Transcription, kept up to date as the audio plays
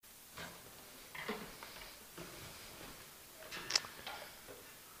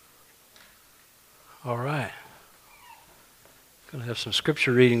All right. Going to have some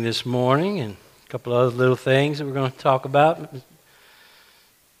scripture reading this morning and a couple other little things that we're going to talk about.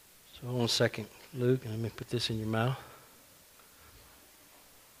 So hold on a second, Luke, and let me put this in your mouth.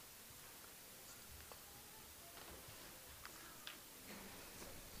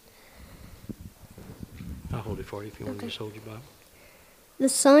 I'll hold it for you if you want to just hold your Bible. The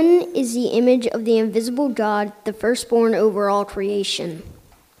Son is the image of the invisible God, the firstborn over all creation.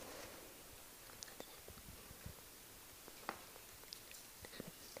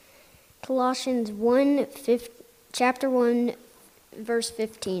 Colossians chapter 1, verse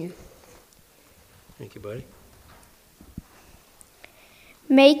 15. Thank you, buddy.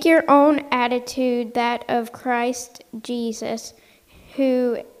 Make your own attitude that of Christ Jesus,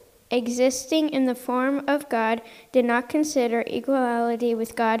 who, existing in the form of God, did not consider equality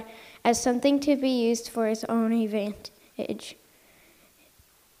with God as something to be used for his own advantage.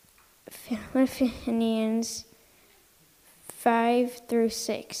 Philippians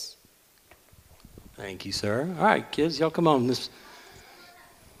 5-6. Thank you, sir. All right, kids, y'all come on.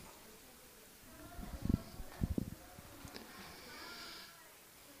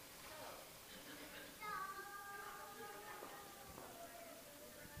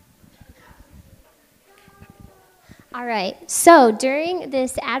 All right, so during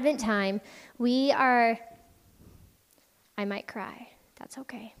this Advent time, I might cry. That's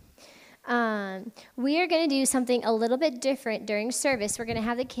okay. We are going to do something a little bit different during service. We're going to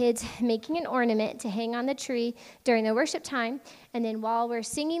have the kids making an ornament to hang on the tree during the worship time. And then while we're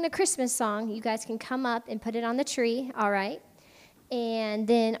singing the Christmas song, you guys can come up and put it on the tree, all right? And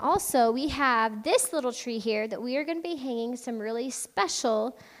then also we have this little tree here that we are going to be hanging some really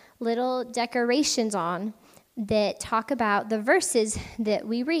special little decorations on that talk about the verses that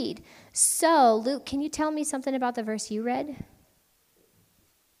we read. So, Luke, can you tell me something about the verse you read?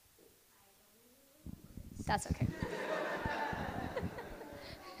 That's okay.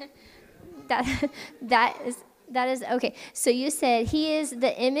 that is okay. So you said he is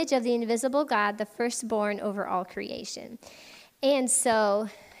the image of the invisible God, the firstborn over all creation. And so,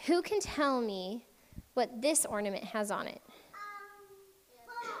 who can tell me what this ornament has on it?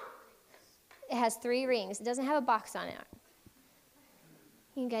 It has 3 rings. It doesn't have a box on it.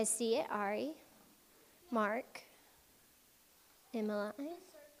 You guys see it? Ari, Mark, Emily.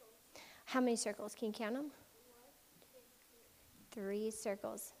 How many circles? Can you count them? 3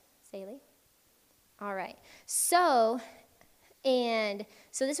 circles. Saley? All right. So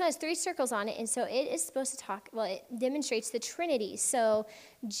this one has 3 circles on it, and so it is supposed to it demonstrates the Trinity. So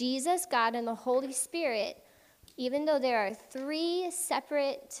Jesus, God, and the Holy Spirit, even though there are 3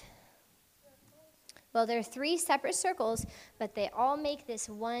 separate circles, but they all make this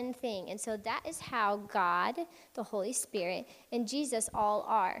one thing. And so that is how God, the Holy Spirit, and Jesus all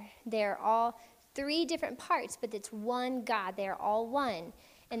are. They're all 3 different parts, but it's one God. They're all one.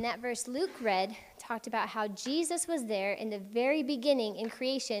 And that verse Luke read talked about how Jesus was there in the very beginning in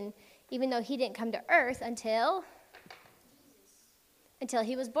creation, even though he didn't come to earth until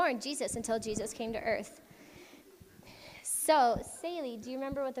he was born, until Jesus came to earth. So, Saley, do you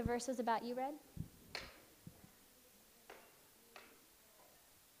remember what the verse was about you read?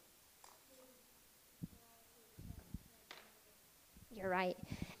 You're right.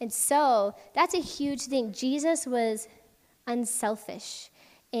 And so that's a huge thing. Jesus was unselfish,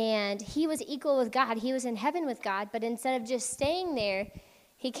 and he was equal with God. He was in heaven with God, but instead of just staying there,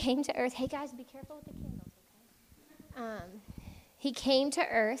 he came to earth. Hey, guys, be careful with the candles, okay? He came to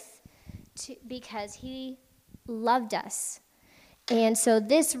earth because he loved us. And so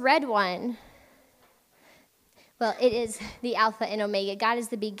this red one, well, it is the Alpha and Omega. God is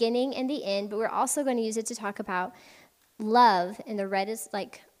the beginning and the end, but we're also going to use it to talk about love, and the red is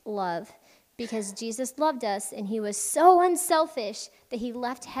like love, because Jesus loved us, and he was so unselfish that he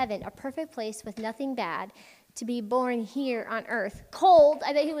left heaven, a perfect place with nothing bad, to be born here on earth. Cold.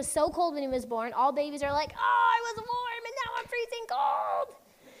 I bet he was so cold when he was born. All babies are like, oh, I was warm, and now I'm freezing cold.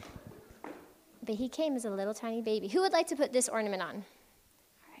 But he came as a little tiny baby. Who would like to put this ornament on?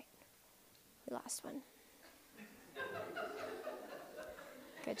 All right. We lost one.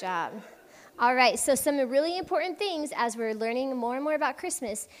 Good job. All right, so some really important things as we're learning more and more about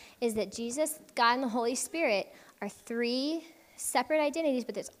Christmas is that Jesus, God, and the Holy Spirit are 3 separate identities,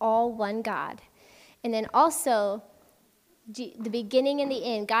 but it's all one God. And then also, the beginning and the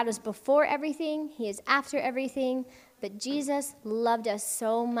end. God was before everything. He is after everything. But Jesus loved us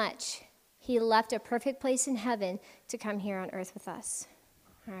so much. He left a perfect place in heaven to come here on earth with us.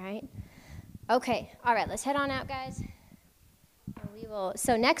 All right? Okay, all right, let's head on out, guys.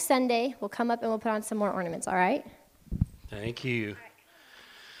 So next Sunday, we'll come up and we'll put on some more ornaments, all right? Thank you.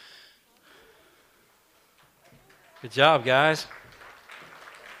 Good job, guys.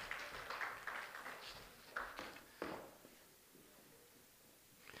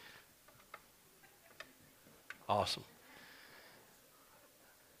 Awesome.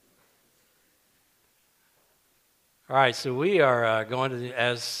 All right, so we are going to,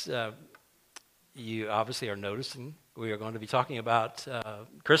 as you obviously are noticing, we are going to be talking about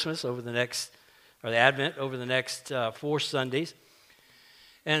Christmas over the next, or the Advent over the next 4 Sundays.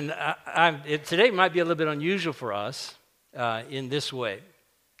 And today might be a little bit unusual for us in this way.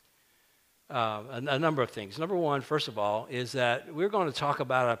 A number of things. Number one, first of all, is that we're going to talk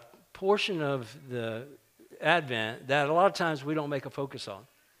about a portion of the Advent that a lot of times we don't make a focus on.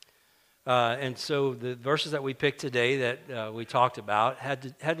 And so the verses that we picked today that we talked about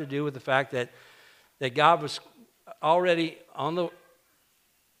had to do with the fact that God was already on the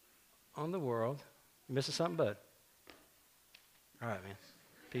world. You missing something, bud? All right, man.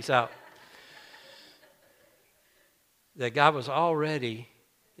 Peace out. That God was already,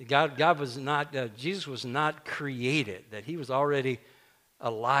 God was not, Jesus was not created, that he was already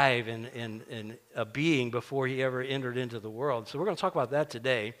alive and a being before he ever entered into the world. So we're going to talk about that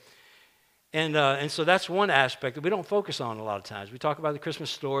today. And so that's one aspect that we don't focus on a lot of times. We talk about the Christmas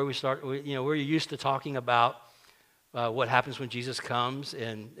story. We're used to talking about what happens when Jesus comes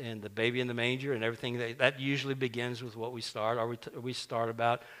and the baby in the manger and everything. That usually begins with what we start. Or we start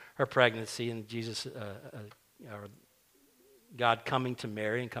about her pregnancy and Jesus, or God coming to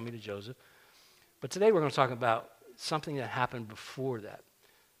Mary and coming to Joseph. But today we're going to talk about something that happened before that.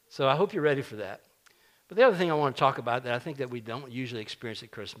 So I hope you're ready for that. But the other thing I want to talk about that I think that we don't usually experience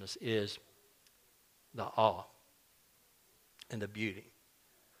at Christmas is the awe and the beauty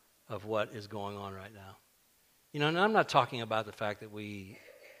of what is going on right now. You know, and I'm not talking about the fact that we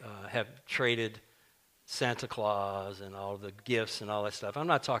have traded Santa Claus and all the gifts and all that stuff. I'm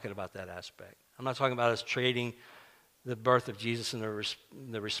not talking about that aspect. I'm not talking about us trading the birth of Jesus and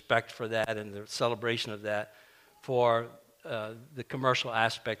the respect for that and the celebration of that for the commercial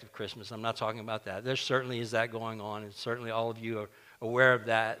aspect of Christmas. I'm not talking about that. There certainly is that going on, and certainly all of you are aware of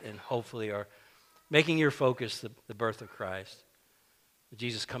that and hopefully are making your focus the birth of Christ,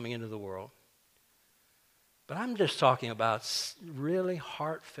 Jesus coming into the world. But I'm just talking about really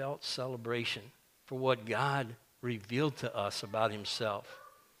heartfelt celebration for what God revealed to us about himself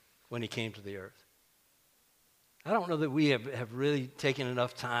when he came to the earth. I don't know that we have really taken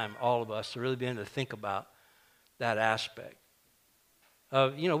enough time, all of us, to really begin to think about that aspect.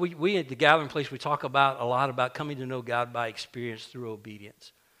 We at the Gathering Place, we talk a lot about coming to know God by experience through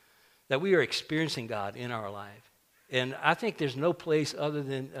obedience. That we are experiencing God in our life. And I think there's no place other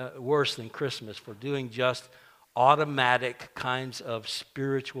than worse than Christmas for doing just automatic kinds of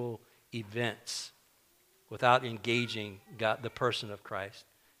spiritual events without engaging God, the person of Christ,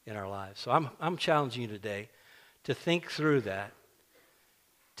 in our lives. So I'm challenging you today to think through that,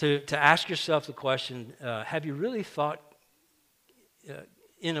 to ask yourself the question, have you really thought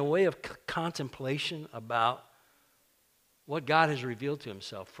in a way of contemplation about what God has revealed to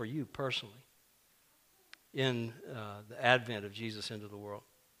himself for you personally in the advent of Jesus into the world?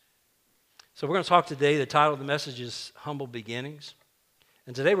 So we're going to talk today, the title of the message is Humble Beginnings.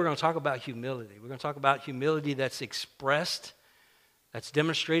 And today we're going to talk about humility. We're going to talk about humility that's expressed, that's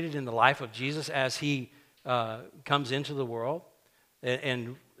demonstrated in the life of Jesus as he comes into the world.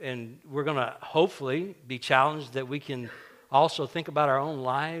 And we're going to hopefully be challenged that we can also think about our own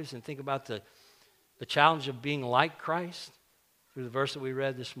lives and think about the challenge of being like Christ through the verse that we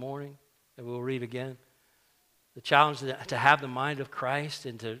read this morning, that we'll read again. The challenge to have the mind of Christ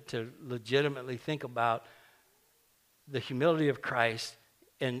and to legitimately think about the humility of Christ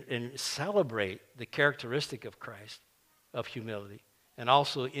and celebrate the characteristic of Christ, of humility, and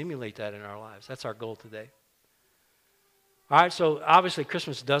also emulate that in our lives. That's our goal today. All right, so obviously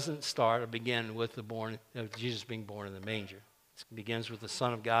Christmas doesn't start or begin with Jesus being born in the manger. It begins with the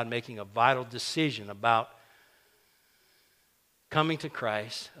Son of God making a vital decision about coming to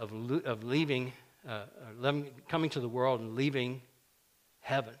Christ, of leaving, coming to the world and leaving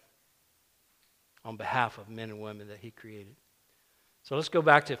heaven on behalf of men and women that he created. So let's go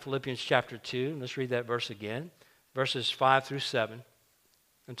back to Philippians chapter 2, and let's read that verse again, verses 5 through 7,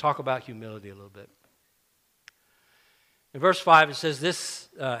 and talk about humility a little bit. In verse 5, it says,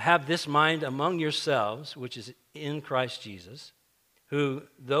 have this mind among yourselves, which is in Christ Jesus, who,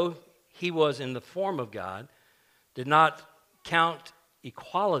 though he was in the form of God, did not count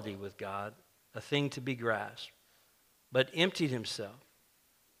equality with God a thing to be grasped, but emptied himself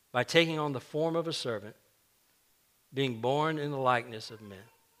by taking on the form of a servant, being born in the likeness of men.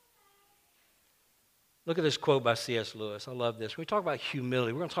 Look at this quote by C.S. Lewis. I love this. When we talk about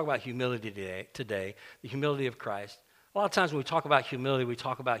humility, we're going to talk about humility today, the humility of Christ. A lot of times when we talk about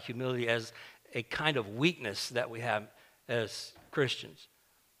humility as a kind of weakness that we have as Christians.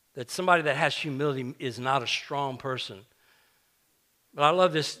 That somebody that has humility is not a strong person. But I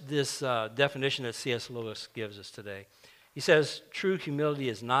love this definition that C.S. Lewis gives us today. He says, true humility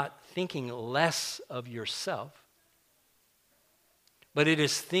is not thinking less of yourself, but it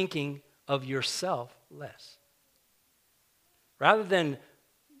is thinking of yourself less. Rather than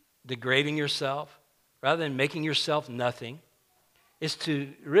degrading yourself, rather than making yourself nothing, is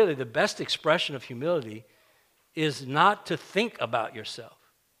to really the best expression of humility is not to think about yourself.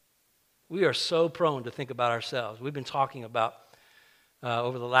 We are so prone to think about ourselves. We've been talking about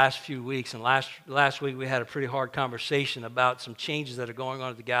over the last few weeks, and last week we had a pretty hard conversation about some changes that are going on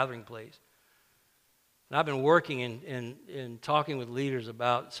at the Gathering Place. And I've been working in talking with leaders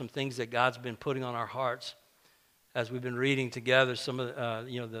about some things that God's been putting on our hearts as we've been reading together some of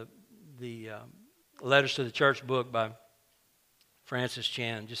the Letters to the Church book by Francis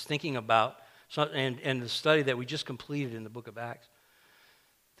Chan, just thinking about, and the study that we just completed in the book of Acts.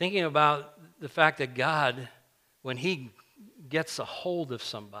 Thinking about the fact that God, when He gets a hold of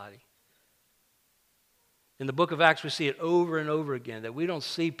somebody, in the book of Acts we see it over and over again, that we don't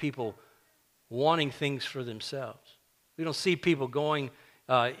see people wanting things for themselves. We don't see people going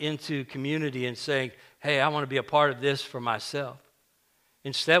into community and saying, hey, I want to be a part of this for myself.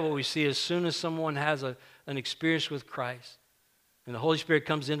 Instead, what we see as soon as someone has an experience with Christ and the Holy Spirit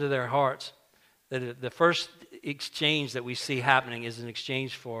comes into their hearts, that the first exchange that we see happening is an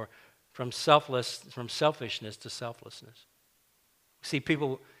exchange from selfishness to selflessness. We see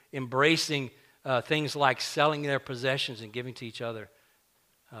people embracing things like selling their possessions and giving to each other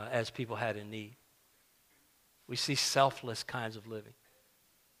as people had in need. We see selfless kinds of living.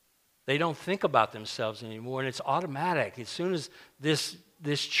 They don't think about themselves anymore, and it's automatic. As soon as this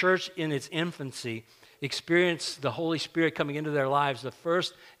church in its infancy experienced the Holy Spirit coming into their lives, the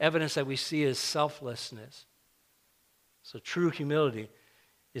first evidence that we see is selflessness. So true humility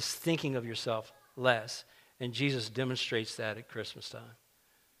is thinking of yourself less, and Jesus demonstrates that at Christmas time.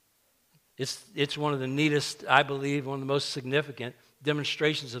 It's one of the neatest, I believe, one of the most significant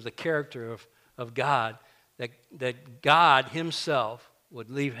demonstrations of the character of God, that God Himself would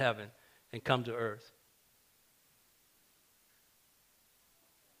leave heaven and come to earth.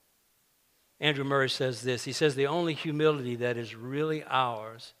 Andrew Murray says this. He says, the only humility that is really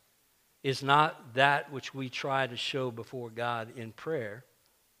ours is not that which we try to show before God in prayer,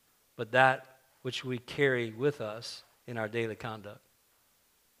 but that which we carry with us in our daily conduct.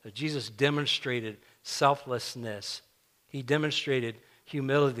 So Jesus demonstrated selflessness. He demonstrated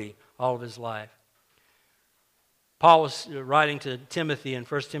humility all of His life. Paul was writing to Timothy in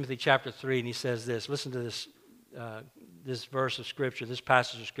 1 Timothy chapter 3, and he says this. Listen to this verse of Scripture, this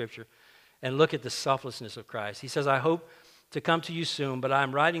passage of Scripture, and look at the selflessness of Christ. He says, I hope to come to you soon, but I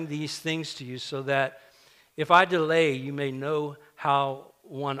am writing these things to you so that if I delay, you may know how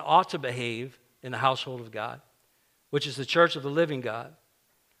one ought to behave in the household of God, which is the church of the living God,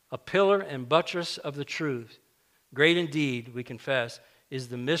 a pillar and buttress of the truth. Great indeed, we confess, is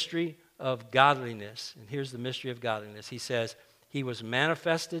the mystery of godliness. And here's the mystery of godliness. He says, He was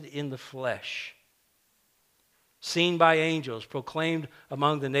manifested in the flesh, seen by angels, proclaimed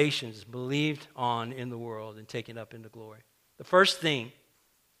among the nations, believed on in the world, and taken up into glory. The first thing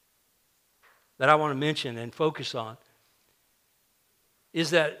that I want to mention and focus on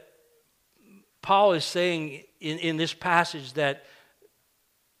is that Paul is saying in this passage that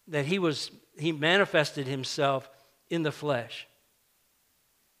he manifested himself in the flesh.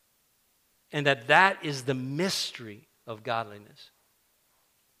 And that is the mystery of godliness.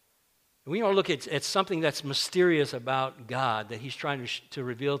 And we want to look at something that's mysterious about God that He's trying to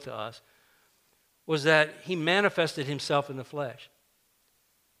reveal to us, was that He manifested Himself in the flesh.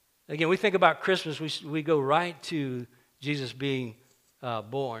 Again, we think about Christmas, we go right to Jesus being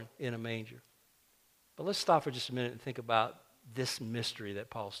born in a manger. But let's stop for just a minute and think about this mystery that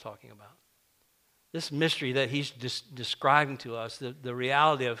Paul's talking about. This mystery that he's describing to us, the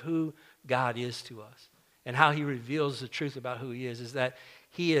reality of who God is to us and how He reveals the truth about who He is that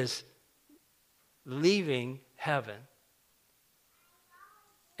He is leaving heaven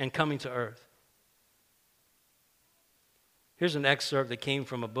and coming to earth. Here's an excerpt that came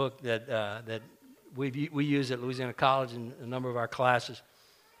from a book that we use at Louisiana College in a number of our classes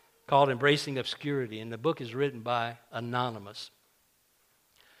called Embracing Obscurity, and the book is written by Anonymous.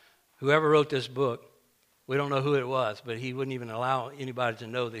 Whoever wrote this book, we don't know who it was, but he wouldn't even allow anybody to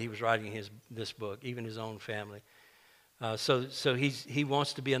know that he was writing this book, even his own family. So he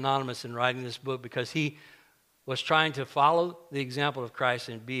wants to be anonymous in writing this book because he was trying to follow the example of Christ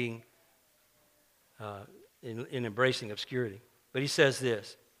in being, in embracing obscurity. But he says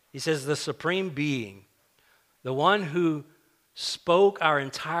this. He says, the supreme being, the one who spoke our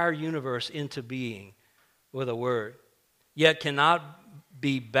entire universe into being with a word, yet cannot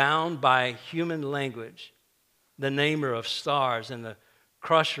be bound by human language, the namer of stars and the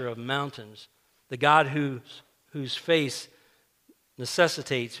crusher of mountains, the God whose face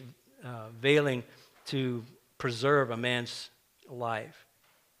necessitates veiling to preserve a man's life,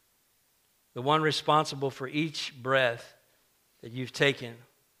 the one responsible for each breath that you've taken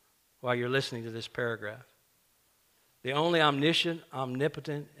while you're listening to this paragraph, the only omniscient,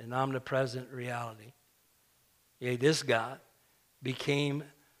 omnipotent, and omnipresent reality. Yea, this God became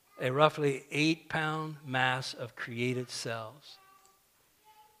a roughly 8-pound mass of created cells.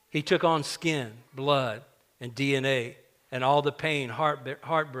 He took on skin, blood, and DNA, and all the pain,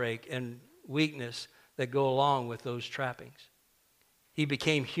 heartbreak, and weakness that go along with those trappings. He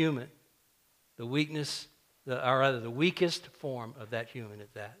became human, the weakest form of that human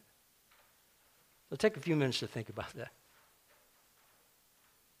at that. So take a few minutes to think about that.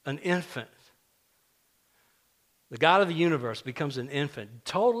 An infant. The God of the universe becomes an infant,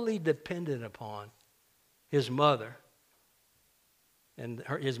 totally dependent upon his mother and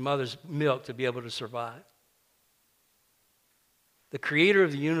his mother's milk to be able to survive. The creator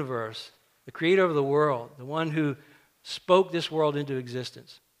of the universe, the creator of the world, the one who spoke this world into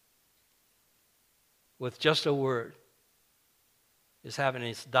existence with just a word, is having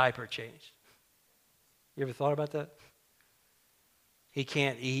his diaper changed. You ever thought about that? He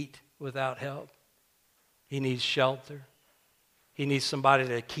can't eat without help. He needs shelter. He needs somebody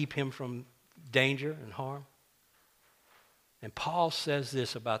to keep him from danger and harm. And Paul says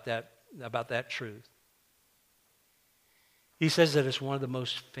this about that truth. He says that it's one of the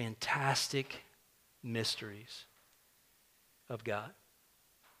most fantastic mysteries of God.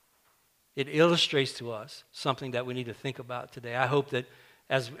 It illustrates to us something that we need to think about today. I hope that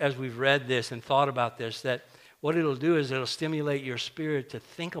as we've read this and thought about this, that what it'll do is it'll stimulate your spirit to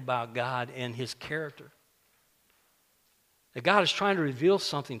think about God and his character. That God is trying to reveal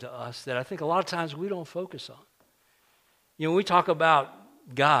something to us that I think a lot of times we don't focus on. You know, when we talk about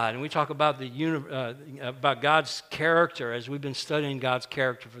God and we talk about about God's character, as we've been studying God's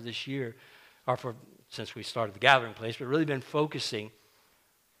character for this year, since we started the Gathering Place, but really been focusing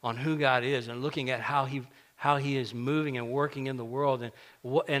on who God is and looking at how he is moving and working in the world,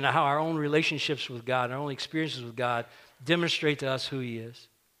 and how our own relationships with God, our own experiences with God demonstrate to us who he is.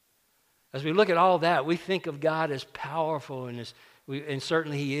 As we look at all that, we think of God as powerful, and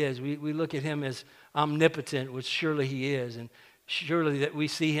certainly he is. We look at him as omnipotent, which surely he is, and surely that we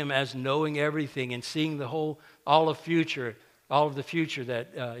see him as knowing everything and seeing all of the future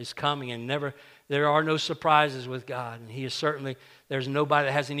that is coming, and there are no surprises with God. And he is certainly, there's nobody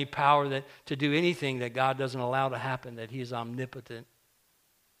that has any power to do anything that God doesn't allow to happen, that he is omnipotent,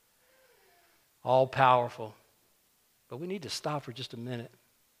 all powerful. But we need to stop for just a minute.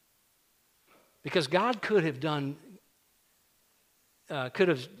 Because God could have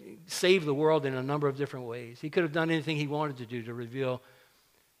saved the world in a number of different ways. He could have done anything he wanted to do to reveal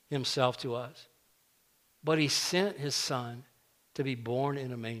himself to us. But he sent his son to be born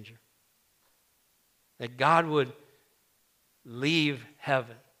in a manger. That God would leave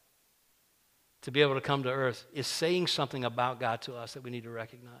heaven to be able to come to earth is saying something about God to us that we need to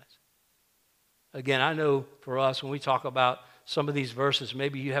recognize. Again, I know for us, when we talk about some of these verses,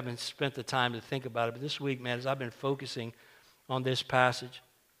 maybe you haven't spent the time to think about it, but this week, man, as I've been focusing on this passage,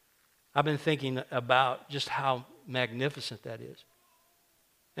 I've been thinking about just how magnificent that is,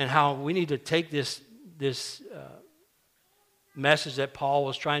 and how we need to take this message that Paul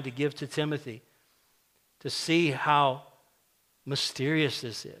was trying to give to Timothy to see how mysterious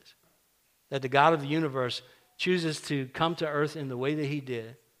this is, that the God of the universe chooses to come to earth in the way that he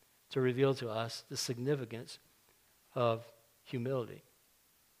did to reveal to us the significance of humility.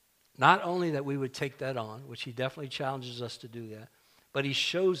 Not only that we would take that on, which he definitely challenges us to do that, but he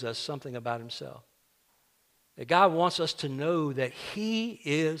shows us something about himself. That God wants us to know that he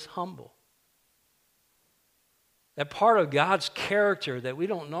is humble. That part of God's character that we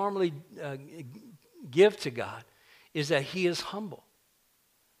don't normally give to God is that he is humble.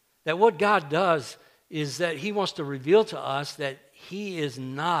 That what God does is that he wants to reveal to us that he is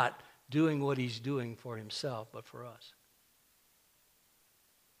not doing what he's doing for himself, but for us.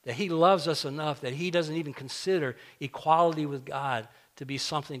 That he loves us enough that he doesn't even consider equality with God to be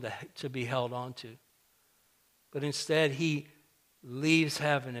something to be held on to. But instead, he leaves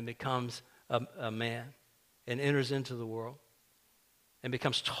heaven and becomes a man. and enters into the world and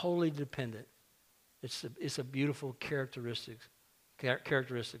becomes totally dependent. It's a beautiful characteristic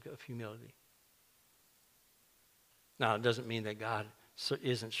of humility. Now, it doesn't mean that God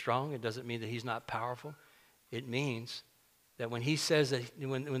isn't strong. It doesn't mean that he's not powerful. It means that when he says that,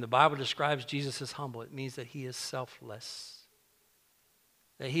 when the Bible describes Jesus as humble, it means that he is selfless.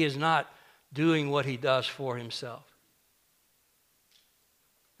 That he is not doing what he does for himself.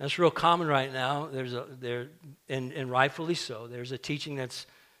 That's real common right now. And rightfully so. There's a teaching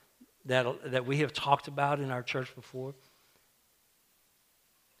that we have talked about in our church before.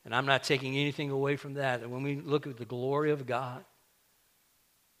 And I'm not taking anything away from that. And when we look at the glory of God,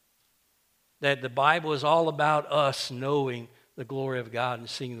 that the Bible is all about us knowing the glory of God and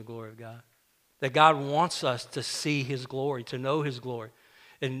seeing the glory of God. That God wants us to see his glory, to know his glory.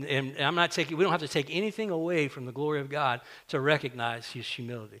 And we don't have to take anything away from the glory of God to recognize his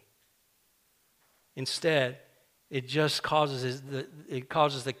humility. Instead, it just causes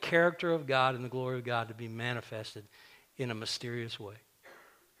the character of God and the glory of God to be manifested in a mysterious way.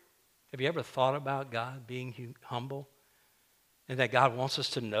 Have you ever thought about God being humble? And that God wants us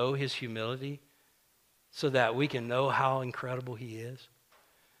to know his humility so that we can know how incredible he is?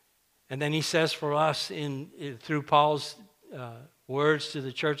 And then he says for us through Paul's words to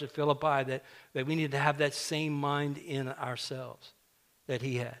the church at Philippi that we need to have that same mind in ourselves that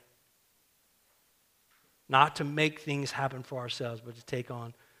he had. Not to make things happen for ourselves, but to take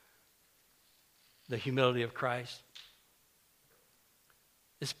on the humility of Christ.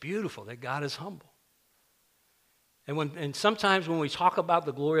 It's beautiful that God is humble. And sometimes when we talk about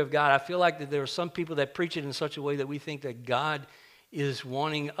the glory of God, I feel like that there are some people that preach it in such a way that we think that God is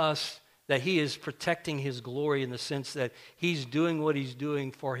wanting us, that he is protecting his glory in the sense that he's doing what he's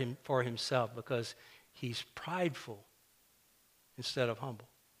doing for himself because he's prideful instead of humble.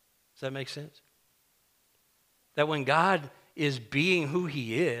 Does that make sense? That when God is being who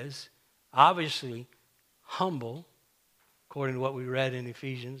he is, obviously humble, according to what we read in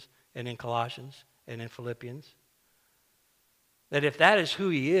Ephesians and in Colossians and in Philippians, that if that is who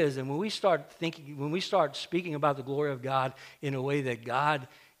he is, and when we start speaking about the glory of God in a way that God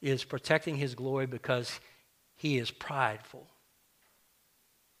is protecting his glory because he is prideful,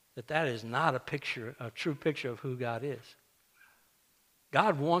 that is not a true picture of who God is.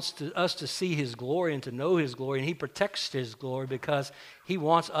 God wants us to see his glory and to know his glory, and he protects his glory because he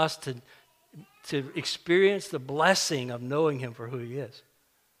wants us to experience the blessing of knowing him for who he is.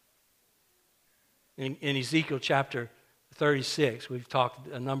 In Ezekiel chapter 36, we've talked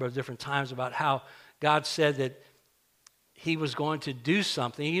a number of different times about how God said that he was going to do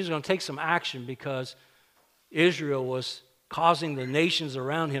something. He was going to take some action because Israel was causing the nations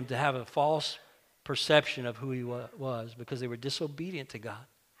around him to have a false perception of who he was because they were disobedient to God.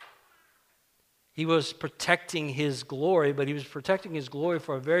 He was protecting his glory, but he was protecting his glory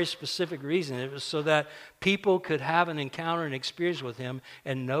for a very specific reason. It was so that people could have an encounter and experience with him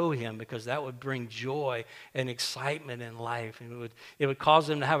and know him, because that would bring joy and excitement in life. And it would cause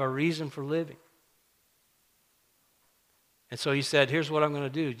them to have a reason for living. And so he said, here's what I'm going to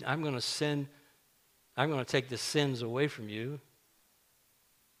do. I'm going to take the sins away from you.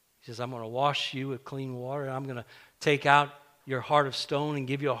 He says, I'm going to wash you with clean water. I'm going to take out your heart of stone and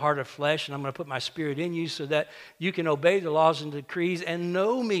give you a heart of flesh, and I'm going to put my spirit in you so that you can obey the laws and decrees and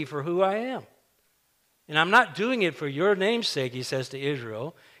know me for who I am. And I'm not doing it for your name's sake, he says to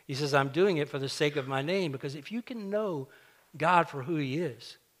Israel. He says, I'm doing it for the sake of my name, because if you can know God for who he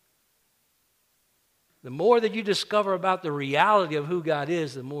is, the more that you discover about the reality of who God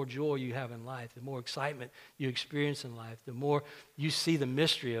is, the more joy you have in life, the more excitement you experience in life, the more you see the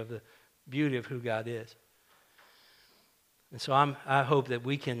mystery of the beauty of who God is. And so I hope that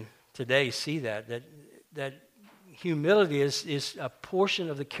we can today see that humility is a portion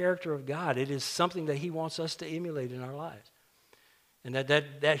of the character of God. It is something that he wants us to emulate in our lives. And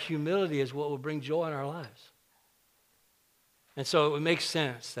that humility is what will bring joy in our lives. And so it would make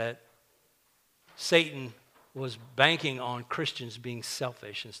sense that Satan was banking on Christians being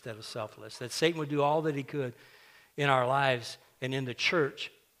selfish instead of selfless. That Satan would do all that he could in our lives and in the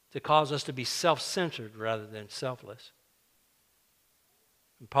church to cause us to be self-centered rather than selfless.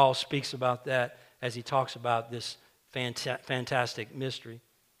 And Paul speaks about that as he talks about this fantastic mystery.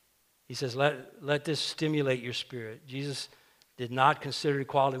 He says, let this stimulate your spirit. Jesus did not consider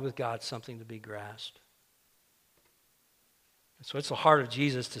equality with God something to be grasped. And so it's the heart of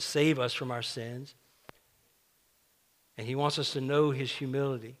Jesus to save us from our sins. And he wants us to know his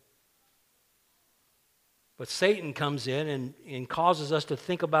humility. But Satan comes in and causes us to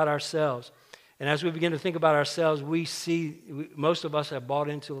think about ourselves. And as we begin to think about ourselves, most of us have bought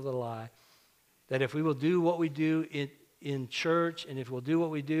into the lie that if we will do what we do in church, and if we'll do what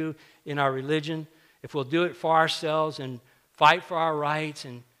we do in our religion, if we'll do it for ourselves and fight for our rights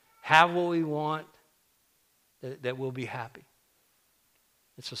and have what we want, that we'll be happy.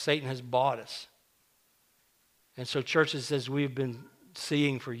 And so Satan has bought us. And so churches, as we've been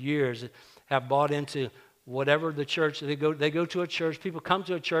seeing for years, have bought into whatever the church, they go to a church, people come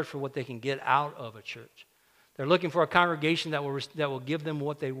to a church for what they can get out of a church. They're looking for a congregation that will give them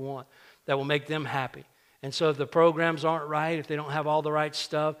what they want, that will make them happy. And so if the programs aren't right, if they don't have all the right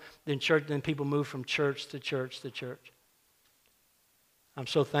stuff, then people move from church to church to church. I'm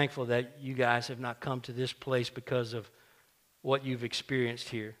so thankful that you guys have not come to this place because of what you've experienced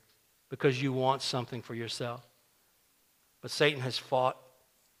here, because you want something for yourself. But Satan has fought.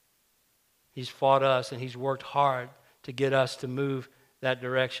 He's fought us, and he's worked hard to get us to move that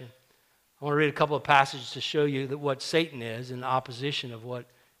direction. I want to read a couple of passages to show you that what Satan is in opposition of what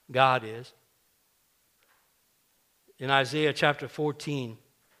God is. In Isaiah chapter 14,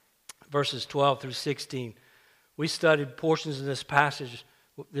 verses 12 through 16, we studied portions of this passage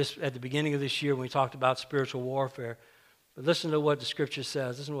at the beginning of this year when we talked about spiritual warfare. But listen to what the Scripture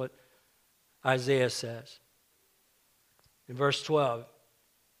says. Listen to what Isaiah says. In verse 12,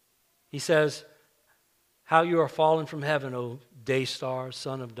 he says, "How you are fallen from heaven, O day star,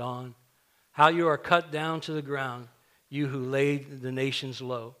 son of dawn. How you are cut down to the ground, you who laid the nations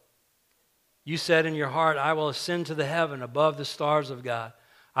low. You said in your heart, I will ascend to the heaven above the stars of God.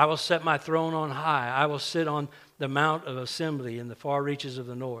 I will set my throne on high. I will sit on the mount of assembly in the far reaches of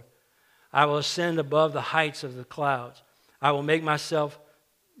the north. I will ascend above the heights of the clouds. I will make myself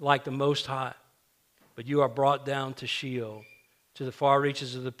like the Most High. But you are brought down to Sheol, to the far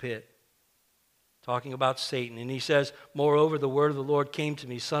reaches of the pit." Talking about Satan. And he says, "Moreover, the word of the Lord came to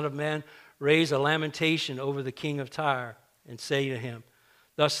me. Son of man, raise a lamentation over the king of Tyre, and say to him,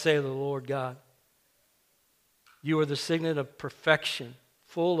 Thus saith the Lord God, you are the signet of perfection,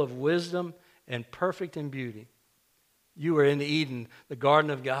 full of wisdom and perfect in beauty. You were in Eden, the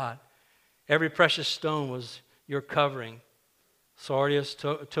garden of God. Every precious stone was your covering, sardius,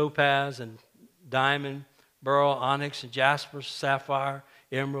 topaz, and diamond, beryl, onyx, and jasper, sapphire,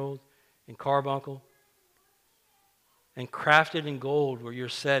 emerald, and carbuncle. And crafted in gold were your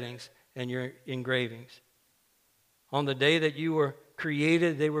settings and your engravings. On the day that you were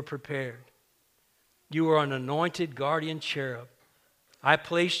created, they were prepared. You were an anointed guardian cherub. I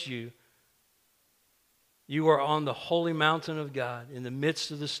placed you. You were on the holy mountain of God. In the midst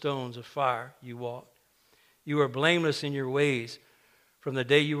of the stones of fire you walked. You were blameless in your ways from the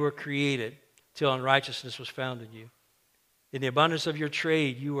day you were created till unrighteousness was found in you. In the abundance of your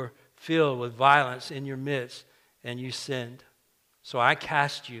trade you were filled with violence in your midst, and you sinned. So I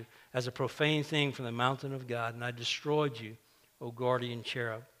cast you as a profane thing from the mountain of God, and I destroyed you, O guardian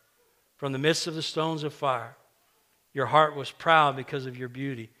cherub. From the midst of the stones of fire, your heart was proud because of your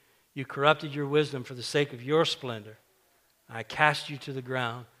beauty. You corrupted your wisdom for the sake of your splendor. I cast you to the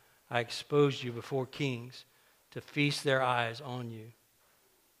ground. I exposed you before kings to feast their eyes on you.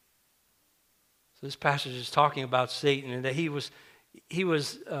 So this passage is talking about Satan and that he was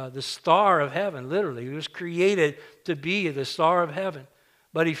the star of heaven, literally. He was created to be the star of heaven,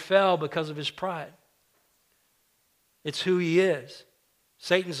 but he fell because of his pride. It's who he is.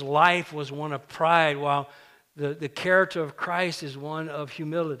 Satan's life was one of pride, while the character of Christ is one of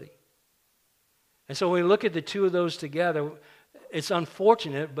humility. And so when we look at the two of those together, it's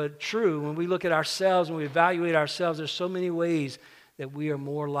unfortunate but true. When we look at ourselves and we evaluate ourselves, there's so many ways that we are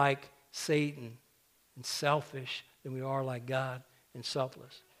more like Satan and selfish than we are like God and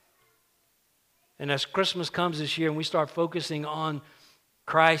selfless. And as Christmas comes this year and we start focusing on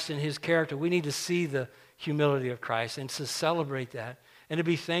Christ and his character, we need to see the humility of Christ and to celebrate that and to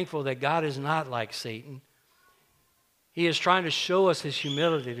be thankful that God is not like Satan. He is trying to show us his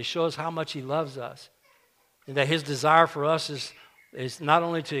humility, to show us how much he loves us, and that his desire for us is not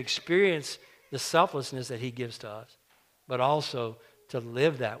only to experience the selflessness that he gives to us, but also to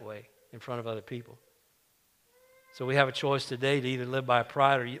live that way in front of other people. So we have a choice today to either live by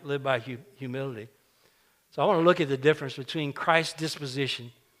pride or live by humility. So I want to look at the difference between Christ's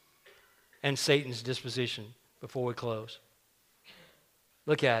disposition and Satan's disposition before we close.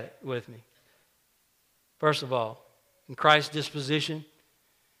 Look at it with me. First of all, in Christ's disposition,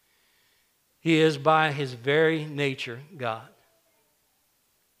 he is by his very nature God.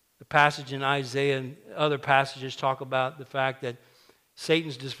 The passage in Isaiah and other passages talk about the fact that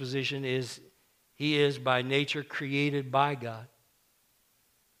Satan's disposition is he is by nature created by God.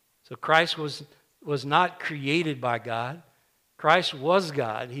 So Christ was not created by God. Christ was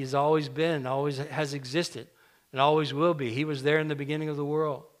God. He's always been, always has existed, and always will be. He was there in the beginning of the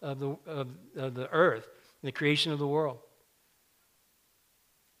world. of the earth, the creation of the world.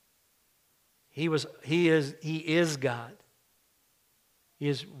 He is God. He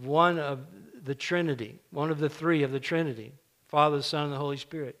is one of the Trinity, one of the three of the Trinity, Father, the Son, and the Holy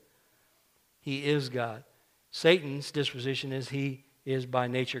Spirit. He is God. Satan's disposition is he is by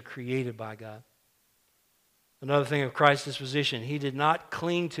nature created by God. Another thing of Christ's disposition, he did not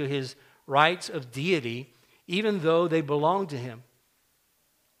cling to his rights of deity, even though they belonged to him.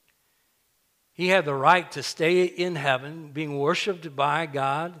 He had the right to stay in heaven, being worshiped by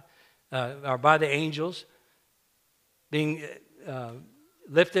God, or by the angels, being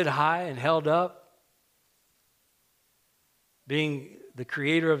lifted high and held up, being the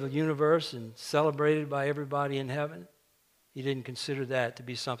creator of the universe and celebrated by everybody in heaven. He didn't consider that to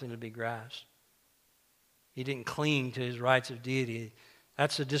be something to be grasped. He didn't cling to his rights of deity.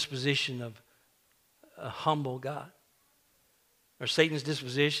 That's a disposition of a humble God. Or Satan's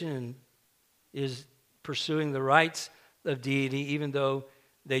disposition is pursuing the rights of deity even though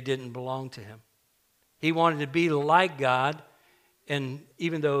they didn't belong to him. He wanted to be like God, and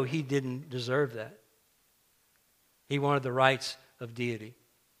even though he didn't deserve that. He wanted the rights of deity.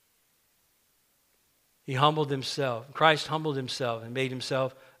 He humbled himself. Christ humbled himself and made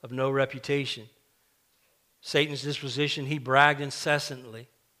himself of no reputation. Satan's disposition, he bragged incessantly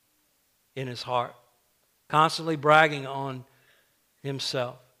in his heart, constantly bragging on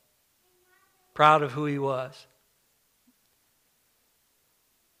himself, proud of who he was.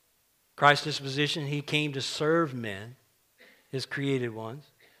 Christ's disposition, he came to serve men, his created ones.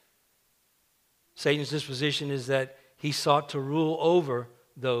 Satan's disposition is that he sought to rule over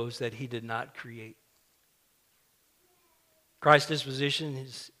those that he did not create. Christ's disposition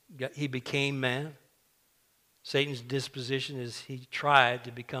is he became man. Satan's disposition is he tried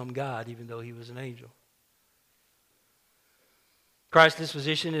to become God even though he was an angel. Christ's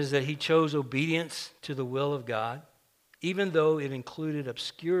disposition is that he chose obedience to the will of God, even though it included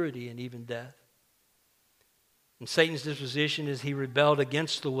obscurity and even death. And Satan's disposition is he rebelled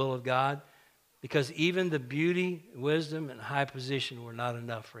against the will of God because even the beauty, wisdom, and high position were not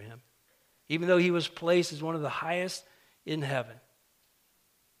enough for him. Even though he was placed as one of the highest in heaven,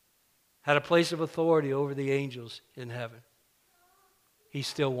 had a place of authority over the angels in heaven, he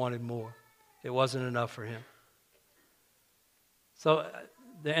still wanted more. It wasn't enough for him. So,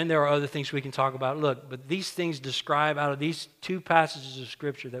 and there are other things we can talk about. Look, but these things describe out of these two passages of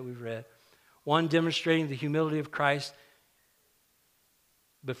Scripture that we've read, one demonstrating the humility of Christ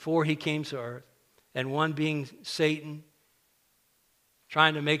before he came to earth, and one being Satan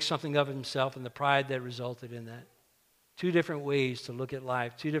trying to make something of himself and the pride that resulted in that. Two different ways to look at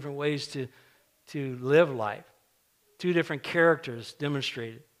life, two different ways to live life, two different characters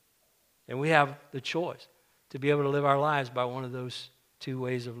demonstrated. And we have the choice to be able to live our lives by one of those two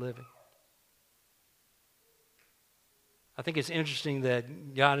ways of living. I think it's interesting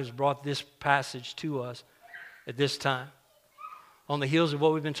that God has brought this passage to us at this time. On the heels of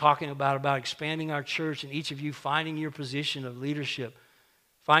what we've been talking about expanding our church and each of you finding your position of leadership,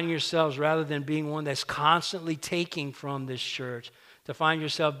 finding yourselves rather than being one that's constantly taking from this church, to find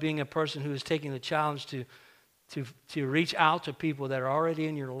yourself being a person who is taking the challenge to reach out to people that are already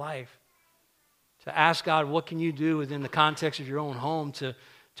in your life, to ask God, what can you do within the context of your own home to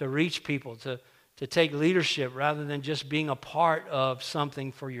reach people, to take leadership rather than just being a part of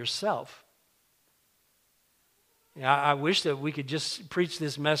something for yourself. You know, I wish that we could just preach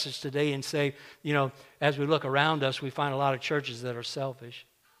this message today and say, you know, as we look around us, we find a lot of churches that are selfish.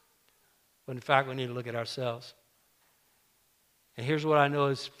 But in fact, we need to look at ourselves. And here's what I know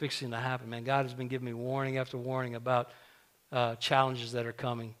is fixing to happen, man. God has been giving me warning after warning about challenges that are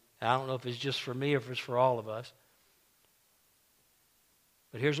coming. I don't know if it's just for me or if it's for all of us.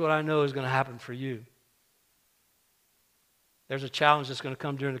 But here's what I know is going to happen for you. There's a challenge that's going to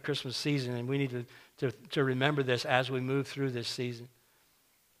come during the Christmas season, and we need to remember this as we move through this season.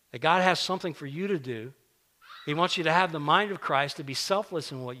 That God has something for you to do. He wants you to have the mind of Christ, to be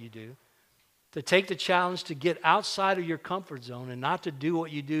selfless in what you do, to take the challenge to get outside of your comfort zone and not to do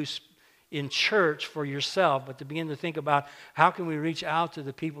what you do in church for yourself, but to begin to think about how can we reach out to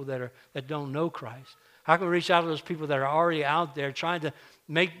the people that don't know Christ? How can we reach out to those people that are already out there trying to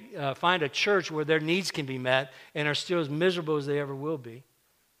find a church where their needs can be met and are still as miserable as they ever will be,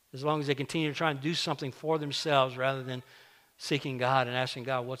 as long as they continue to try and do something for themselves rather than seeking God and asking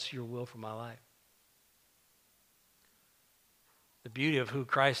God, what's your will for my life? The beauty of who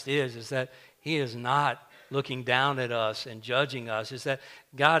Christ is that he is not looking down at us and judging us. It's that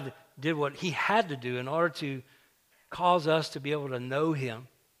God did what he had to do in order to cause us to be able to know him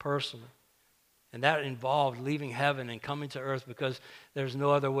personally And that involved leaving heaven and coming to earth, because there's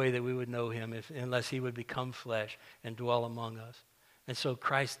no other way that we would know him unless he would become flesh and dwell among us. And so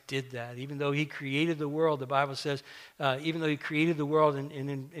Christ did that. Even though he created the world, the Bible says, even though he created the world,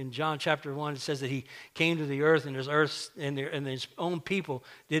 in John chapter 1, it says that he came to the earth, and his own people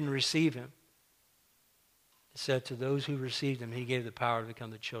didn't receive him. It said to those who received him, he gave the power to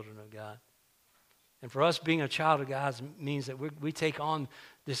become the children of God. And for us, being a child of God means that we take on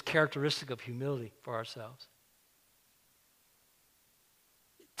this characteristic of humility for ourselves.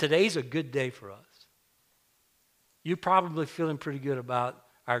 Today's a good day for us. You're probably feeling pretty good about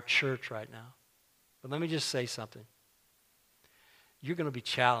our church right now. But let me just say something. You're going to be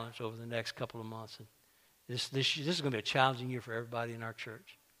challenged over the next couple of months. And this is going to be a challenging year for everybody in our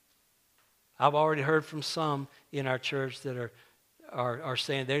church. I've already heard from some in our church that are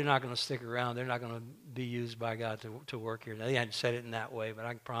saying they're not going to stick around. They're not going to be used by God to work here. Now, they hadn't said it in that way, but I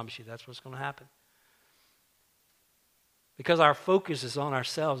can promise you that's what's going to happen. Because our focus is on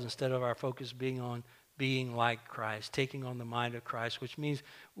ourselves instead of our focus being on being like Christ, taking on the mind of Christ, which means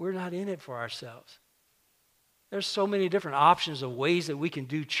we're not in it for ourselves. There's so many different options of ways that we can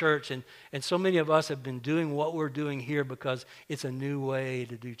do church, and so many of us have been doing what we're doing here because it's a new way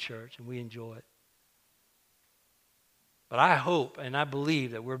to do church, and we enjoy it. But I hope and I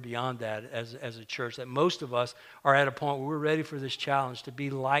believe that we're beyond that as a church, that most of us are at a point where we're ready for this challenge to be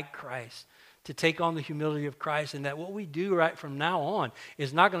like Christ, to take on the humility of Christ, and that what we do right from now on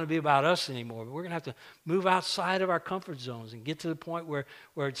is not going to be about us anymore. But we're going to have to move outside of our comfort zones and get to the point where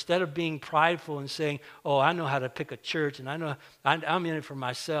instead of being prideful and saying, oh, I know how to pick a church and I know I'm in it for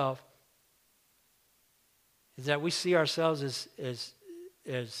myself, is that we see ourselves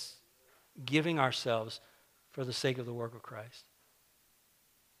as giving ourselves for the sake of the work of Christ.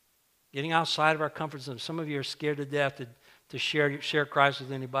 Getting outside of our comfort zone. Some of you are scared to death to share Christ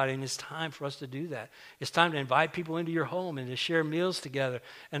with anybody, and it's time for us to do that. It's time to invite people into your home and to share meals together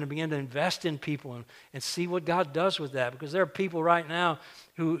and to begin to invest in people and see what God does with that, because there are people right now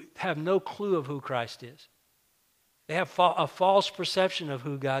who have no clue of who Christ is. They have a false perception of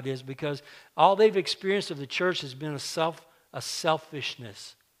who God is because all they've experienced of the church has been a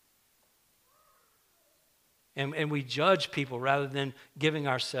selfishness. And we judge people rather than giving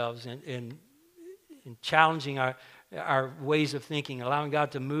ourselves and challenging our ways of thinking, allowing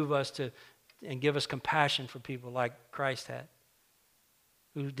God to move us and give us compassion for people like Christ had,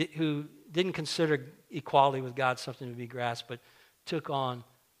 who didn't consider equality with God something to be grasped, but took on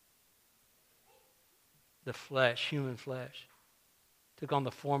the flesh, human flesh, took on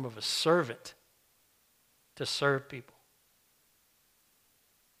the form of a servant to serve people,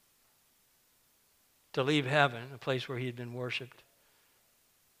 to leave heaven, a place where he had been worshipped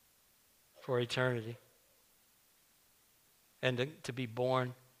for eternity, and to be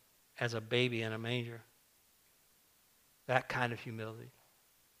born as a baby in a manger. That kind of humility.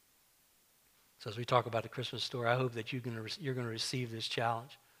 So as we talk about the Christmas story, I hope that you're going to receive this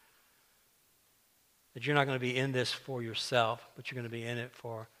challenge. That you're not going to be in this for yourself, but you're going to be in it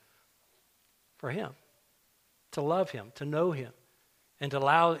for him. To love him, to know him, and to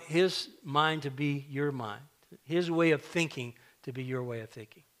allow his mind to be your mind, his way of thinking to be your way of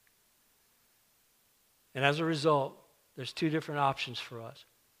thinking. And as a result, there's two different options for us.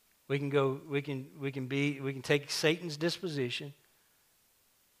 We can take Satan's disposition,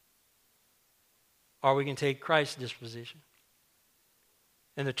 or we can take Christ's disposition.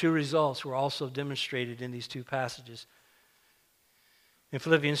 And the two results were also demonstrated in these two passages. In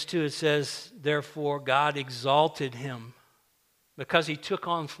Philippians 2, it says, therefore God exalted him because he took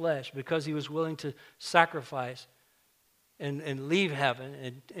on flesh, because he was willing to sacrifice and leave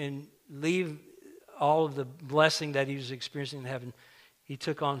heaven and leave all of the blessing that he was experiencing in heaven. He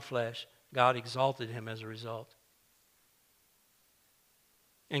took on flesh. God exalted him as a result.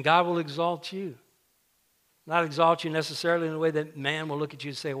 And God will exalt you. Not exalt you necessarily in a way that man will look at you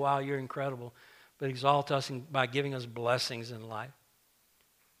and say, wow, you're incredible, but exalt us by giving us blessings in life.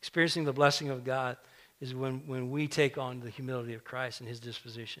 Experiencing the blessing of God is when we take on the humility of Christ and his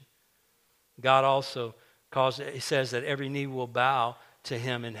disposition. God also says that every knee will bow to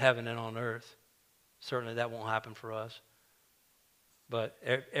him in heaven and on earth. Certainly that won't happen for us. But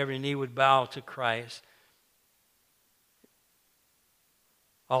every knee would bow to Christ.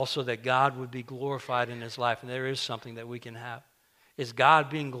 Also that God would be glorified in his life. And there is something that we can have. Is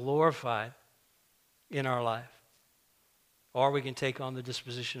God being glorified in our life? Or we can take on the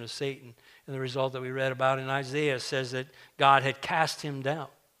disposition of Satan. And the result that we read about in Isaiah says that God had cast him down.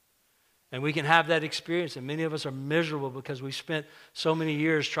 And we can have that experience. And many of us are miserable because we spent so many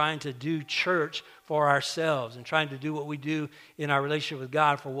years trying to do church for ourselves and trying to do what we do in our relationship with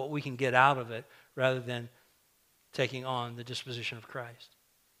God for what we can get out of it, rather than taking on the disposition of Christ.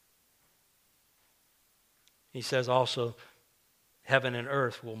 He says also, heaven and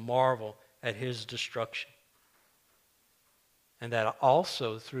earth will marvel at his destruction. And that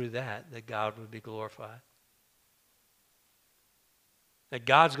also through that God would be glorified. That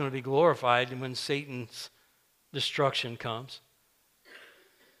God's going to be glorified when Satan's destruction comes.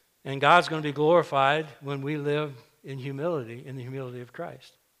 And God's going to be glorified when we live in humility, in the humility of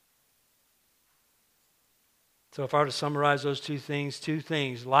Christ. So if I were to summarize those two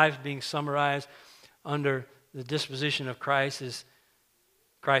things, life being summarized under the disposition of Christ is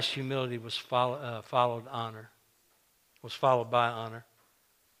Christ's humility was followed by honor.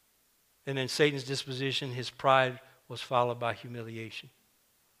 And then Satan's disposition, his pride, was followed by humiliation.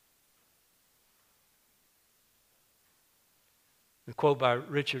 A quote by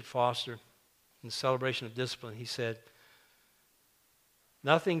Richard Foster in the Celebration of Discipline, he said,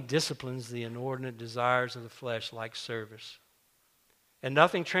 "Nothing disciplines the inordinate desires of the flesh like service. And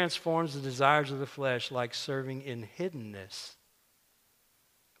nothing transforms the desires of the flesh like serving in hiddenness.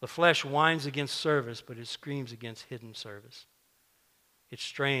 The flesh whines against service, but it screams against hidden service. It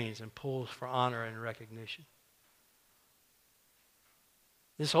strains and pulls for honor and recognition."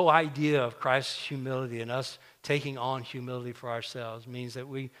 This whole idea of Christ's humility and us taking on humility for ourselves means that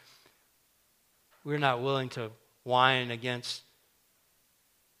we're not willing to whine against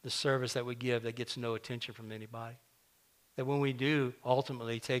the service that we give that gets no attention from anybody. That when we do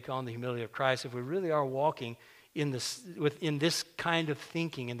ultimately take on the humility of Christ, if we really are walking in this kind of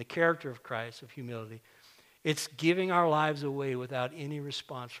thinking, in the character of Christ, of humility, it's giving our lives away without any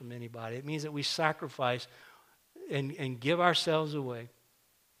response from anybody. It means that we sacrifice and give ourselves away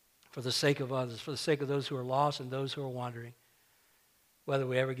for the sake of others, for the sake of those who are lost and those who are wandering, whether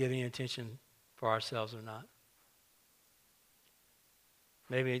we ever get any attention for ourselves or not.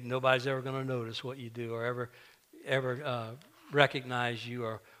 Maybe nobody's ever going to notice what you do or ever recognize you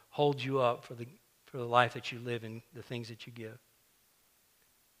or hold you up for the life that you live and the things that you give.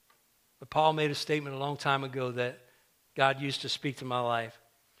 But Paul made a statement a long time ago that God used to speak to my life.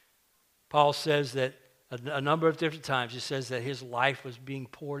 Paul says that a number of different times, he says that his life was being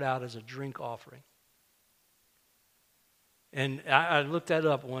poured out as a drink offering. And I looked that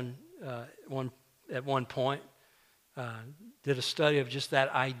up at one point, did a study of just that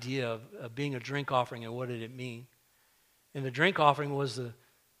idea of being a drink offering and what did it mean. And the drink offering was the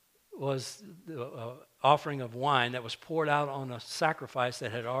offering of wine that was poured out on a sacrifice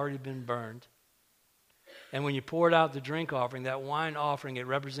that had already been burned. And when you poured out the drink offering, that wine offering, it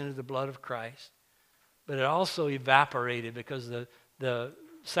represented the blood of Christ. But it also evaporated because the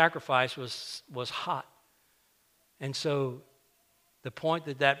sacrifice was hot. And so the point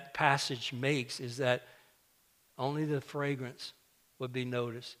that passage makes is that only the fragrance would be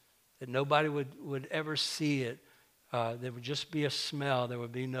noticed. That nobody would ever see it. There would just be a smell. There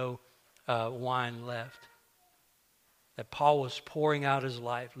would be no wine left. That Paul was pouring out his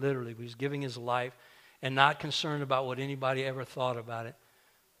life, literally. He was giving his life and not concerned about what anybody ever thought about it.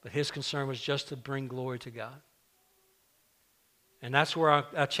 But his concern was just to bring glory to God. And that's where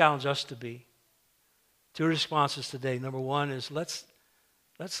I challenge us to be. Two responses today. Number one is let's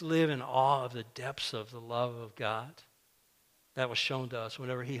live in awe of the depths of the love of God that was shown to us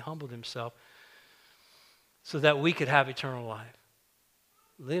whenever he humbled himself so that we could have eternal life.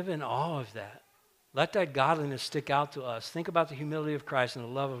 Live in awe of that. Let that godliness stick out to us. Think about the humility of Christ and the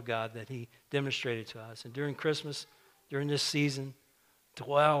love of God that he demonstrated to us. And during Christmas, during this season,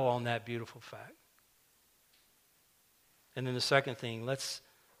 dwell on that beautiful fact. And then the second thing, let's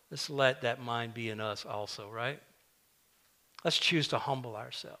let that mind be in us also, right? Let's choose to humble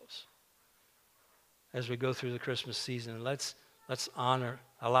ourselves as we go through the Christmas season. Let's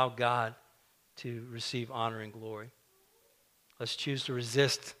allow God to receive honor and glory. Let's choose to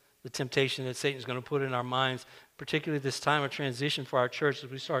resist the temptation that Satan's going to put in our minds, particularly this time of transition for our church as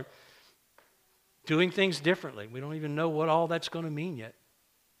we start doing things differently. We don't even know what all that's going to mean yet.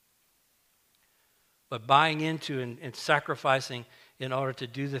 But buying into and sacrificing in order to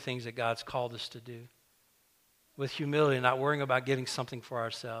do the things that God's called us to do. With humility, not worrying about getting something for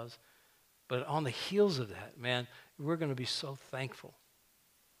ourselves. But on the heels of that, man, we're going to be so thankful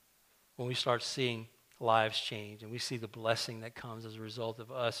when we start seeing lives change and we see the blessing that comes as a result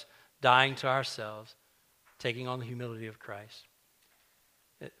of us dying to ourselves, taking on the humility of Christ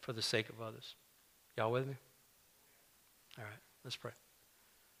for the sake of others. Y'all with me? All right, let's pray.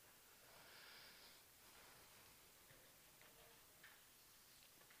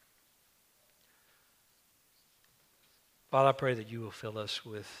 Father, I pray that you will fill us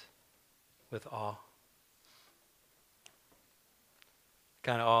with awe.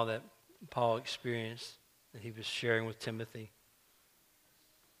 Kind of awe that Paul experienced that he was sharing with Timothy.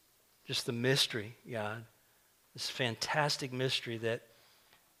 Just the mystery, God. This fantastic mystery that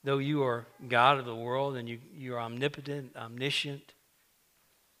though you are God of the world and you are omnipotent, omniscient,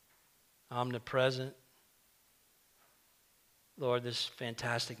 omnipresent, Lord, this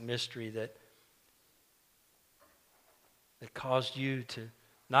fantastic mystery that caused you to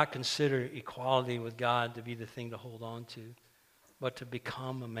not consider equality with God to be the thing to hold on to, but to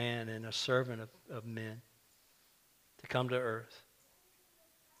become a man and a servant of men, to come to earth.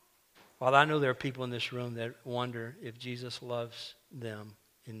 Father, I know there are people in this room that wonder if Jesus loves them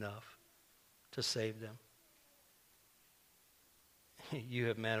enough to save them. You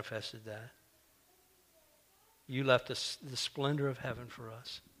have manifested that. You left us the splendor of heaven for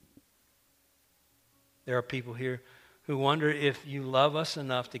us. There are people here who wonder if you love us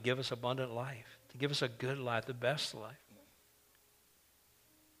enough to give us abundant life, to give us a good life, the best life.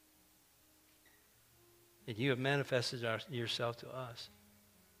 And you have manifested yourself to us,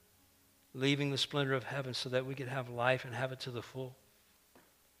 leaving the splendor of heaven so that we could have life and have it to the full.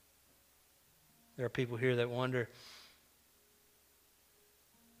 There are people here that wonder,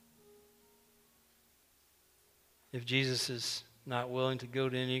 if Jesus is not willing to go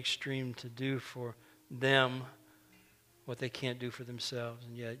to any extreme to do for them what they can't do for themselves,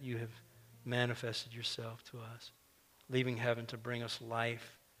 and yet you have manifested yourself to us, leaving heaven to bring us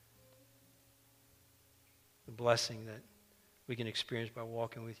life, the blessing that we can experience by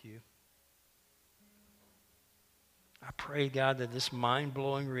walking with you. I pray, God, that this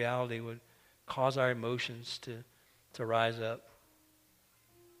mind-blowing reality would cause our emotions to rise up,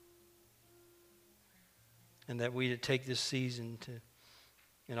 and that we would take this season to,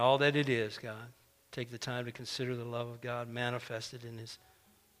 and all that it is, God, take the time to consider the love of God manifested in his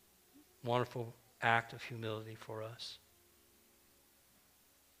wonderful act of humility for us.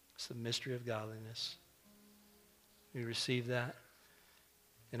 It's the mystery of godliness. We receive that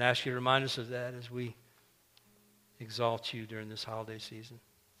and ask you to remind us of that as we exalt you during this holiday season.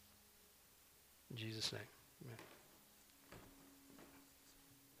 In Jesus' name.